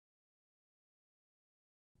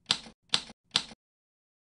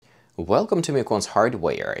Welcome to Miyconst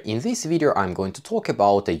Hardware. In this video I'm going to talk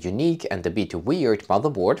about a unique and a bit weird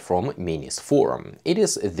motherboard from Minisforum. It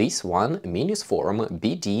is this one, Minisforum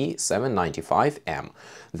BD795M.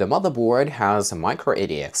 The motherboard has a micro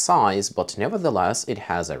ADX size, but nevertheless it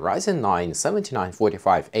has a Ryzen 9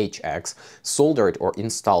 7945HX soldered or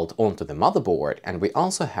installed onto the motherboard, and we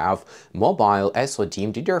also have mobile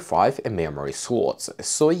SODIMM DDR5 memory slots.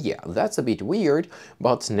 So yeah, that's a bit weird,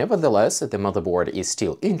 but nevertheless the motherboard is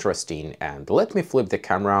still interesting. And let me flip the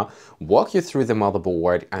camera, walk you through the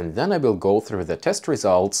motherboard, and then I will go through the test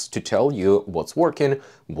results to tell you what's working,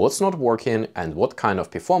 what's not working, and what kind of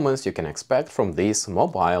performance you can expect from this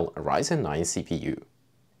mobile Ryzen 9 CPU.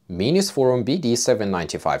 Minisforum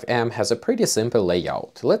BD795M has a pretty simple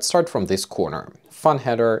layout. Let's start from this corner. Fan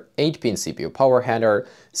header, 8-pin CPU power header,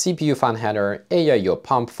 CPU fan header, AIO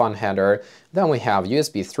pump fan header, then we have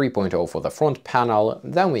USB 3.0 for the front panel,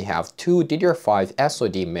 then we have two DDR5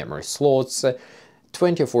 SOD memory slots,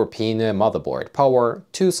 24-pin motherboard power,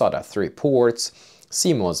 two SATA 3 ports,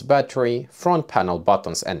 CMOS battery, front panel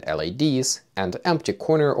buttons and LEDs, and empty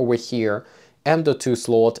corner over here, M.2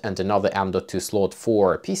 slot and another M.2 slot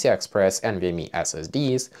for PCI Express NVMe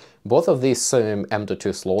SSDs. Both of these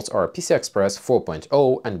M.2 slots are PCI Express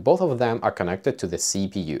 4.0 and both of them are connected to the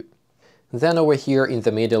CPU. Then over here in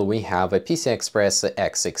the middle we have a PCI Express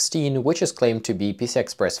X16, which is claimed to be PCI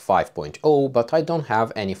Express 5.0, but I don't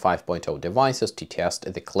have any 5.0 devices to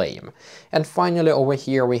test the claim. And finally over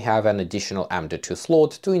here we have an additional M.2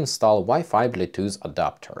 slot to install Wi-Fi Bluetooth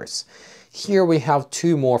adapters. Here we have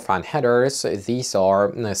two more fan headers. These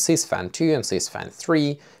are sysfan 2 and sysfan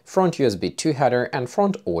 3, front USB 2 header and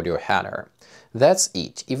front audio header. That's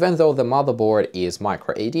it. Even though the motherboard is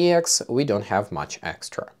micro ADX, we don't have much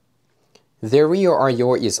extra. The rear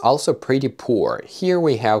I/O is also pretty poor. Here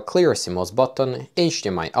we have clear CMOS button,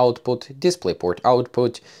 HDMI output, DisplayPort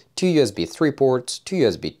output, two USB 3 ports, two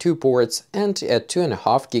USB 2 ports, and a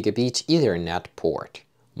 2.5 gigabit Ethernet port.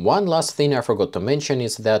 One last thing I forgot to mention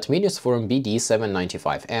is that Minisforum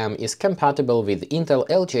BD795M is compatible with Intel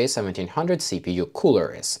LJ1700 CPU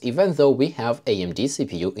coolers, even though we have AMD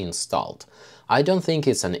CPU installed. I don't think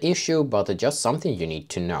it's an issue, but just something you need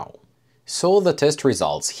to know. So the test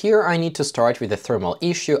results. Here I need to start with the thermal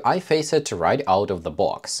issue I faced right out of the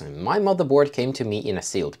box. My motherboard came to me in a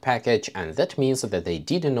sealed package, and that means that they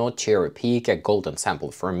did not cherry-pick a golden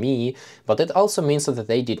sample for me, but it also means that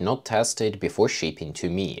they did not test it before shipping to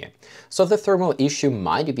me. So the thermal issue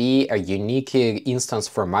might be a unique instance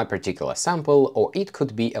for my particular sample, or it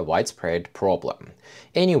could be a widespread problem.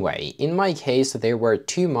 Anyway, in my case there were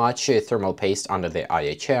too much thermal paste under the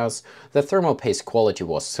IHS, the thermal paste quality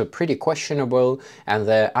was pretty questionable, and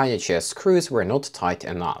the IHS screws were not tight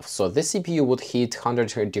enough, so the CPU would hit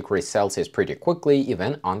 100 degrees Celsius pretty quickly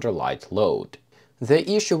even under light load. The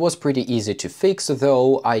issue was pretty easy to fix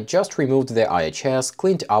though. I just removed the IHS,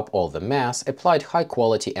 cleaned up all the mess, applied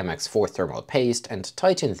high-quality MX4 thermal paste and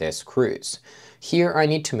tightened the screws. Here I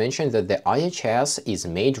need to mention that the IHS is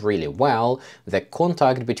made really well, the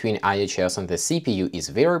contact between IHS and the CPU is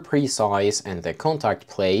very precise, and the contact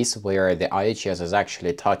place where the IHS is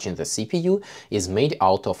actually touching the CPU is made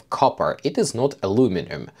out of copper, it is not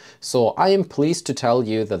aluminum. So I am pleased to tell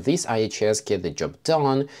you that this IHS gets the job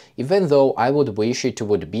done, even though I would wish it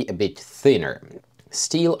would be a bit thinner.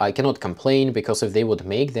 Still, I cannot complain, because if they would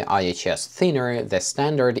make the IHS thinner, the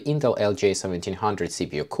standard Intel LJ1700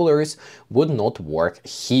 CPU coolers would not work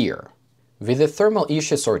here. With the thermal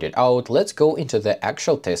issue sorted out, let's go into the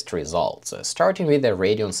actual test results, starting with the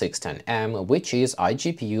Radeon 610M, which is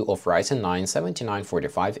iGPU of Ryzen 9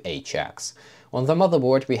 7945HX. On the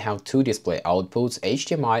motherboard we have two display outputs,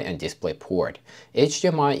 HDMI and DisplayPort.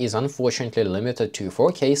 HDMI is unfortunately limited to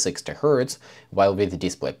 4K 60Hz, while with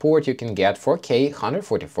DisplayPort you can get 4K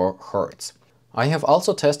 144Hz. I have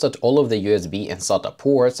also tested all of the USB and SATA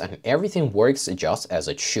ports, and everything works just as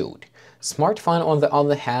it should. SmartFun, on the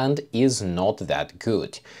other hand, is not that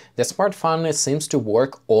good. The SmartFun seems to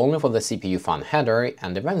work only for the CPU fan header,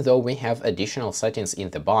 and even though we have additional settings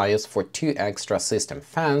in the BIOS for two extra system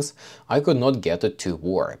fans, I could not get it to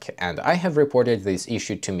work, and I have reported this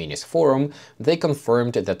issue to Minisforum. They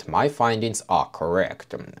confirmed that my findings are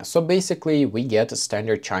correct. So basically we get a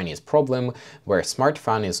standard Chinese problem where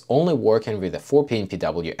SmartFun is only working with the 4-pin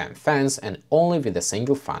PWM fans and only with a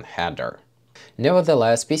single fan header.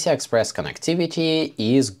 Nevertheless, PCI Express connectivity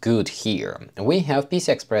is good here. We have PCI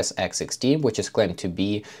Express X16, which is claimed to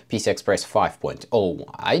be PCI Express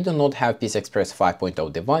 5.0. I do not have PCI Express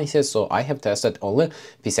 5.0 devices, so I have tested only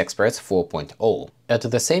PCI Express 4.0. At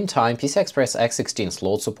the same time, PCI Express X16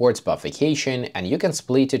 slot supports buffication, and you can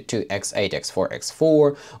split it to X8, X4,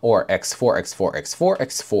 X4 or X4, X4, X4,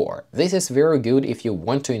 X4. This is very good if you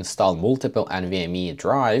want to install multiple NVMe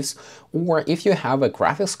drives, or if you have a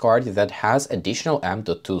graphics card that has additional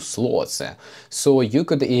M.2 slots. So you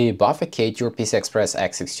could bufficate your PCI Express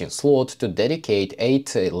X16 slot to dedicate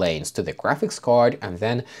 8 lanes to the graphics card and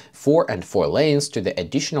then 4 and 4 lanes to the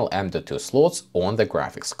additional M.2 slots on the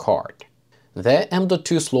graphics card. The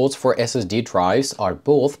M.2 slots for SSD drives are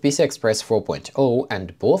both PCI Express 4.0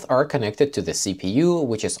 and both are connected to the CPU,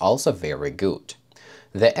 which is also very good.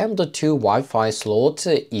 The M.2 Wi-Fi slot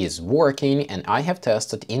is working, and I have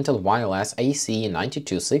tested Intel Wireless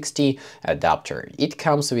AC9260 adapter. It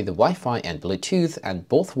comes with Wi-Fi and Bluetooth, and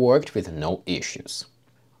both worked with no issues.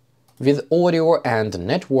 With audio and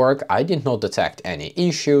network, I did not detect any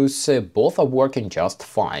issues, both are working just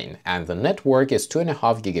fine, and the network is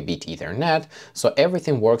 2.5 gigabit Ethernet, so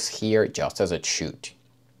everything works here just as it should.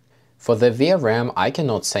 For the VRAM, I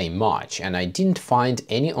cannot say much, and I didn't find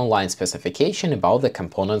any online specification about the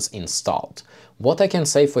components installed. What I can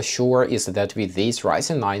say for sure is that with this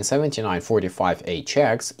Ryzen 9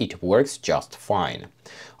 7945HX, it works just fine.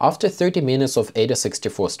 After 30 minutes of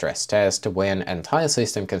 8064 stress test, when entire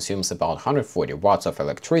system consumes about 140 watts of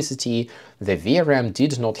electricity, the VRAM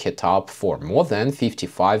did not heat up for more than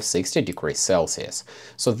 55–60 degrees Celsius.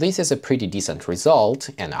 So this is a pretty decent result,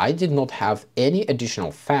 and I did not have any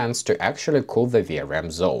additional fans to actually cool the VRAM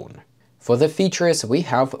zone. For the features, we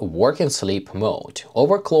have work and sleep mode.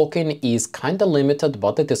 Overclocking is kinda limited,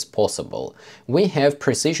 but it is possible. We have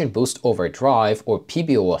Precision Boost Overdrive or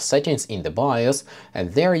PBO settings in the BIOS,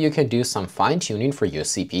 and there you can do some fine-tuning for your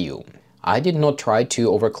CPU. I did not try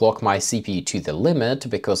to overclock my CPU to the limit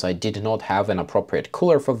because I did not have an appropriate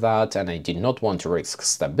cooler for that and I did not want to risk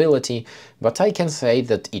stability, but I can say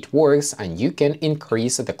that it works and you can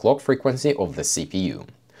increase the clock frequency of the CPU.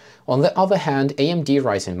 On the other hand, AMD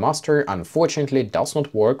Ryzen Master unfortunately does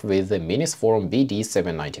not work with the Minisforum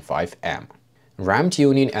BD795M. RAM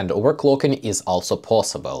tuning and overclocking is also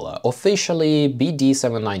possible. Officially,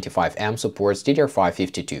 BD795M supports DDR5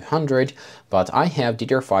 5200, but I have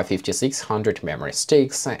DDR5 5600 memory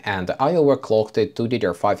sticks, and I overclocked it to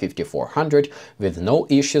DDR5 5400 with no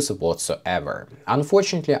issues whatsoever.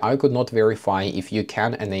 Unfortunately, I could not verify if you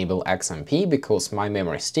can enable XMP because my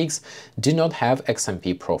memory sticks do not have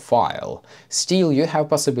XMP profile. Still, you have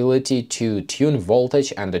possibility to tune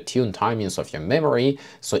voltage and tune timings of your memory,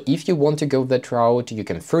 so if you want to go that route, you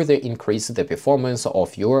can further increase the performance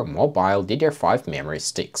of your mobile DDR5 memory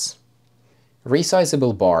sticks.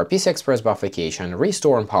 Resizable bar, PCI Express buffication,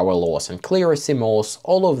 restore and power loss, and clear CMOS,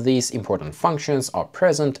 all of these important functions are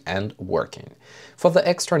present and working. For the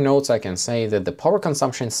extra notes, I can say that the power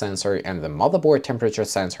consumption sensor and the motherboard temperature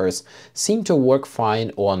sensors seem to work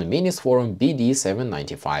fine on Minisforum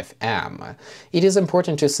BD795M. It is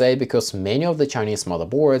important to say because many of the Chinese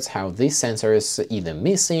motherboards have these sensors either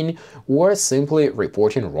missing or simply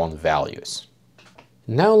reporting wrong values.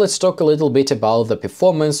 Now let's talk a little bit about the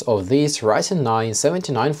performance of this Ryzen 9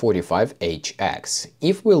 7945HX.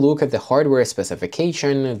 If we look at the hardware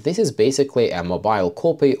specification, this is basically a mobile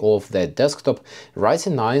copy of the desktop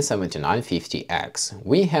Ryzen 9 7950X.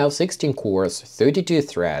 We have 16 cores, 32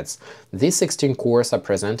 threads. These 16 cores are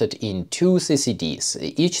presented in 2 CCDs.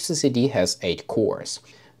 Each CCD has 8 cores.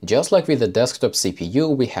 Just like with the desktop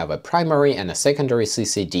CPU, we have a primary and a secondary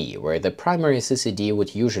CCD, where the primary CCD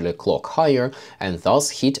would usually clock higher and thus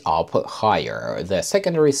heat up higher. The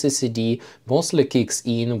secondary CCD mostly kicks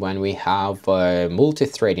in when we have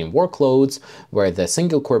multi-threading workloads, where the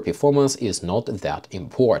single-core performance is not that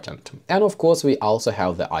important. And of course, we also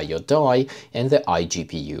have the I/O die and the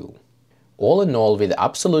iGPU. All in all, with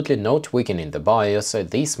absolutely no tweaking in the BIOS,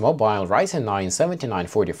 this mobile Ryzen 9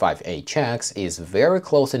 7945HX is very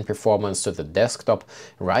close in performance to the desktop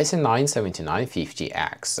Ryzen 9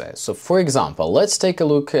 7950X. So for example, let's take a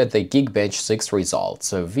look at the Geekbench 6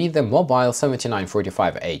 results. With the mobile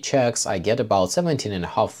 7945HX, I get about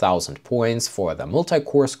 17,500 points for the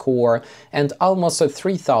multi-core score and almost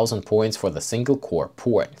 3,000 points for the single-core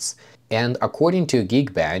points. And according to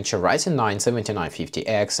Geekbench, Ryzen 9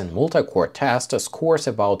 7950X and multi-core test scores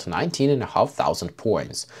about 19,500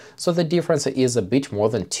 points, so the difference is a bit more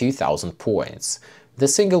than 2,000 points. The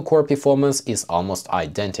single-core performance is almost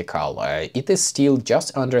identical, it is still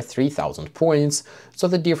just under 3,000 points, so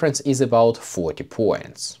the difference is about 40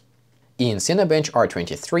 points. In Cinebench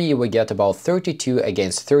R23 we get about 32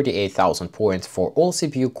 against 38,000 points for all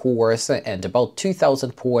CPU cores and about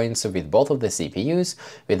 2,000 points with both of the CPUs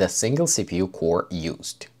with a single CPU core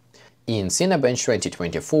used. In Cinebench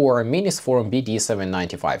 2024, Minisforum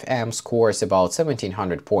BD795M scores about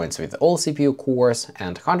 1700 points with all CPU cores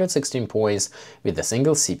and 116 points with a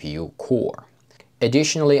single CPU core.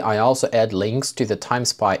 Additionally, I also add links to the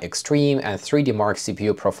TimeSpy Extreme and 3D Mark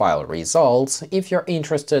CPU profile results. If you're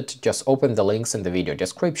interested, just open the links in the video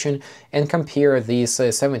description and compare these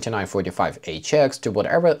 7945HX to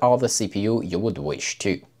whatever other CPU you would wish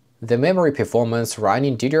to. The memory performance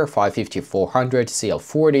running DDR5 5400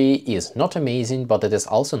 CL40 is not amazing, but it is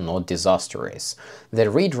also not disastrous.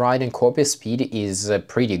 The read-write and copy speed is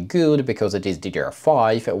pretty good because it is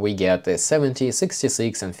DDR5, we get 70,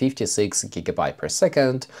 66 and 56 GB per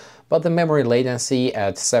second, but the memory latency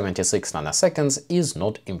at 76 nanoseconds is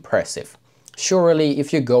not impressive. Surely,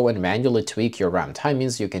 if you go and manually tweak your RAM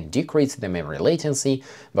timings, you can decrease the memory latency,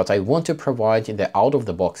 but I want to provide the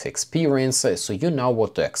out-of-the-box experience so you know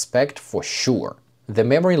what to expect for sure. The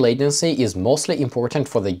memory latency is mostly important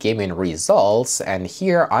for the gaming results, and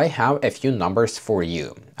here I have a few numbers for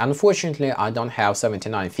you. Unfortunately, I don't have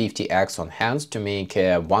 7950X on hand to make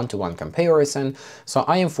a one-to-one comparison, so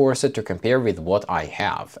I am forced to compare with what I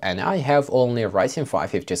have, and I have only Ryzen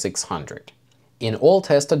 5 5600. In all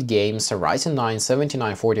tested games, Ryzen 9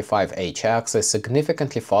 7945HX is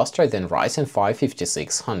significantly faster than Ryzen 5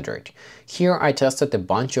 5600. Here I tested a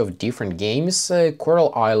bunch of different games: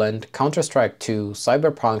 Coral Island, Counter-Strike 2,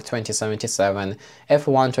 Cyberpunk 2077,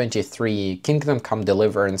 F1 23, Kingdom Come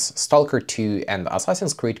Deliverance, Stalker 2 and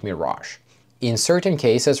Assassin's Creed Mirage. In certain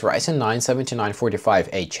cases, Ryzen 9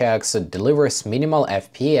 7945HX delivers minimal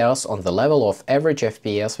FPS on the level of average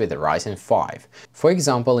FPS with the Ryzen 5. For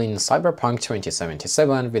example, in Cyberpunk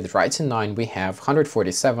 2077 with Ryzen 9 we have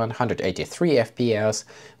 147–183 FPS,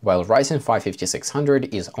 while Ryzen 5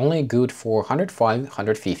 5600 is only good for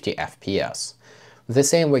 105–150 FPS. The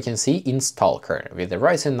same we can see in Stalker. With the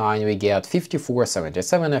Ryzen 9 we get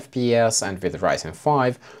 54–77 FPS and with Ryzen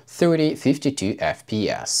 5 30–52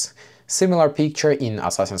 FPS. Similar picture in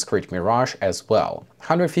Assassin's Creed Mirage as well,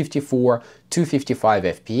 154–255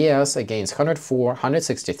 FPS against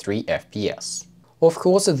 104–163 FPS. Of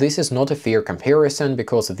course, this is not a fair comparison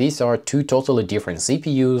because these are two totally different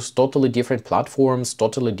CPUs, totally different platforms,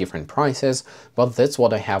 totally different prices, but that's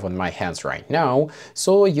what I have on my hands right now,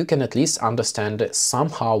 so you can at least understand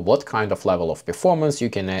somehow what kind of level of performance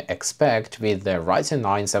you can expect with the Ryzen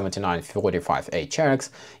 9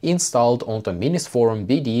 7945HX installed onto Minisforum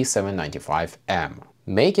BD795M.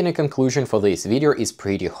 Making a conclusion for this video is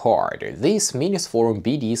pretty hard. This Minisforum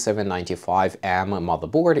BD795M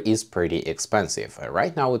motherboard is pretty expensive.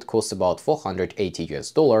 Right now it costs about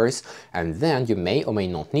 $480 and then you may or may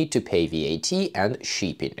not need to pay VAT and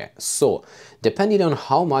shipping. So, depending on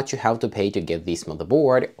how much you have to pay to get this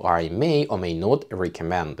motherboard, I may or may not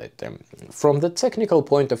recommend it. From the technical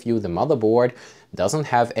point of view, the motherboard doesn't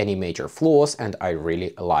have any major flaws and I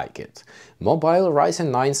really like it. Mobile Ryzen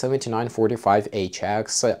 9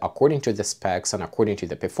 7945HX, according to the specs and according to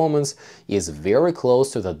the performance, is very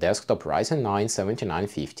close to the desktop Ryzen 9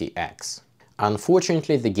 7950X.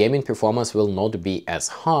 Unfortunately, the gaming performance will not be as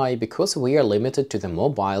high because we are limited to the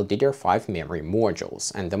mobile DDR5 memory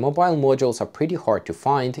modules, and the mobile modules are pretty hard to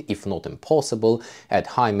find, if not impossible, at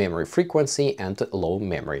high memory frequency and low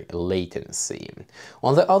memory latency.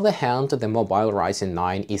 On the other hand, the mobile Ryzen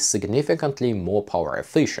 9 is significantly more power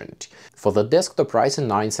efficient. For the desktop Ryzen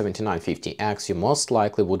 9 7950X, you most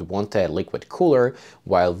likely would want a liquid cooler,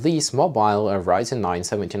 while this mobile Ryzen 9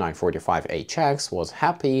 7945HX was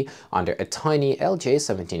happy under a tiny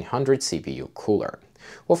LJ1700 CPU cooler.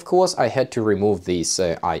 Of course, I had to remove this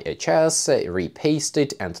IHS, repaste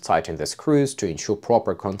it and tighten the screws to ensure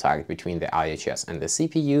proper contact between the IHS and the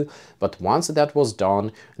CPU, but once that was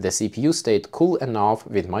done, the CPU stayed cool enough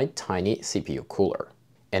with my tiny CPU cooler.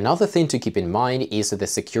 Another thing to keep in mind is the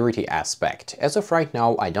security aspect. As of right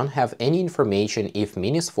now, I don't have any information if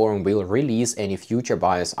Minisforum will release any future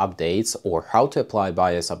BIOS updates or how to apply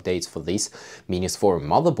BIOS updates for this Minisforum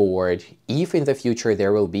motherboard, if in the future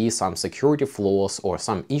there will be some security flaws or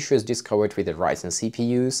some issues discovered with the Ryzen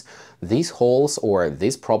CPUs. These holes or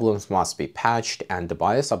these problems must be patched and the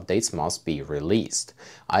BIOS updates must be released.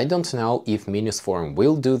 I don't know if Minisforum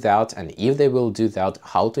will do that, and if they will do that,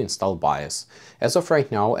 how to install BIOS. As of right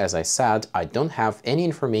now, as I said, I don't have any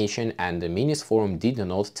information and the Minisforum did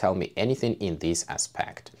not tell me anything in this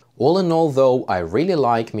aspect. All in all though, I really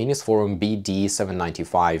like Minisforum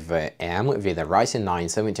BD795M with a Ryzen 9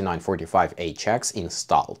 7945HX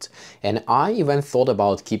installed, and I even thought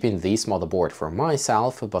about keeping this motherboard for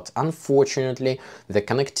myself, but unfortunately the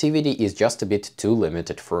connectivity is just a bit too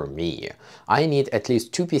limited for me. I need at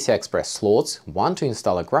least two PCI Express slots, one to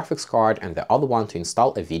install a graphics card and the other one to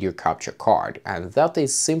install a video capture card, and that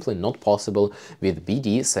is simply not possible with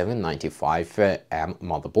BD795M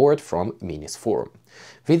motherboard from Minisforum.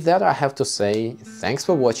 With that, I have to say thanks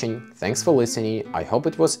for watching, thanks for listening, I hope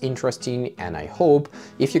it was interesting, and I hope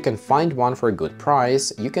if you can find one for a good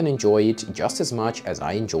price, you can enjoy it just as much as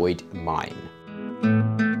I enjoyed mine.